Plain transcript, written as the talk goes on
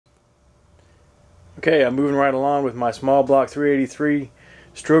Okay, I'm moving right along with my small block 383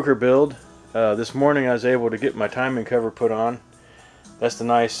 stroker build. This morning I was able to get my timing cover put on. That's the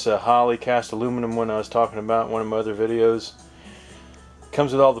nice Holley cast aluminum one I was talking about in one of my other videos.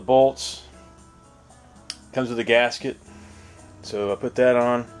 Comes with all the bolts. Comes with a gasket. So I put that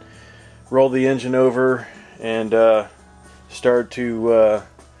on, rolled the engine over, and started to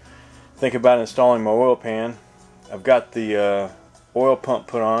think about installing my oil pan. I've got the oil pump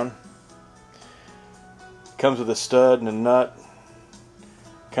put on. Comes with a stud and a nut.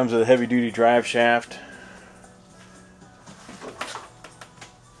 Comes with a heavy duty drive shaft.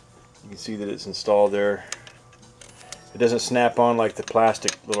 You can see that it's installed there. It doesn't snap on like the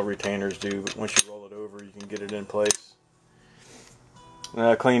plastic little retainers do, but once you roll it over you can get it in place. And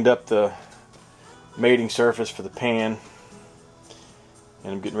I cleaned up the mating surface for the pan,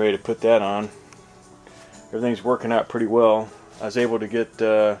 and I'm getting ready to put that on. Everything's working out pretty well. I was able to get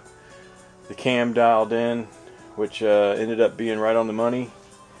the cam dialed in, which ended up being right on the money.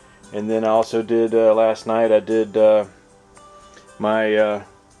 And then I also did last night, I did my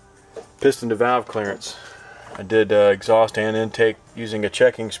piston to valve clearance. I did exhaust and intake using a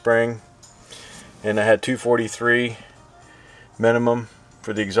checking spring, and I had 243 minimum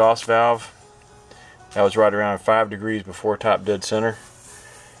for the exhaust valve. That was right around 5 degrees before top dead center.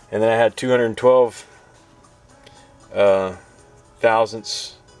 And then I had 212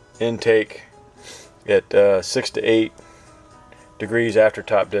 thousandths intake at 6 to 8 degrees after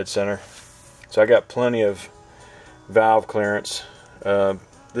top dead center. So I got plenty of valve clearance.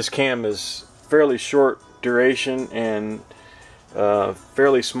 This cam is fairly short duration and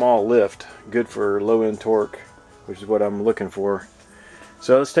fairly small lift, good for low end torque, which is what I'm looking for.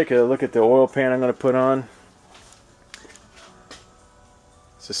 So let's take a look at the oil pan I'm going to put on.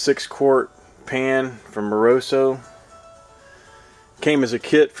 It's a 6-quart pan from Moroso. Came as a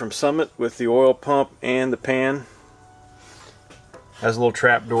kit from Summit with the oil pump and the pan. Has a little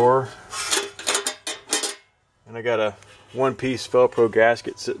trap door, and I got a one-piece Velcro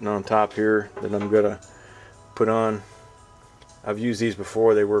gasket sitting on top here that I'm gonna put on. I've used these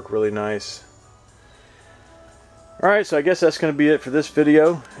before, they work really nice. Alright, so I guess that's gonna be it for this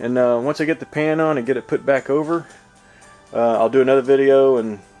video, and once I get the pan on and get it put back over, I'll do another video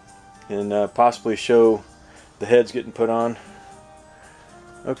and possibly show the heads getting put on.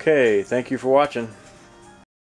 Okay, thank you for watching.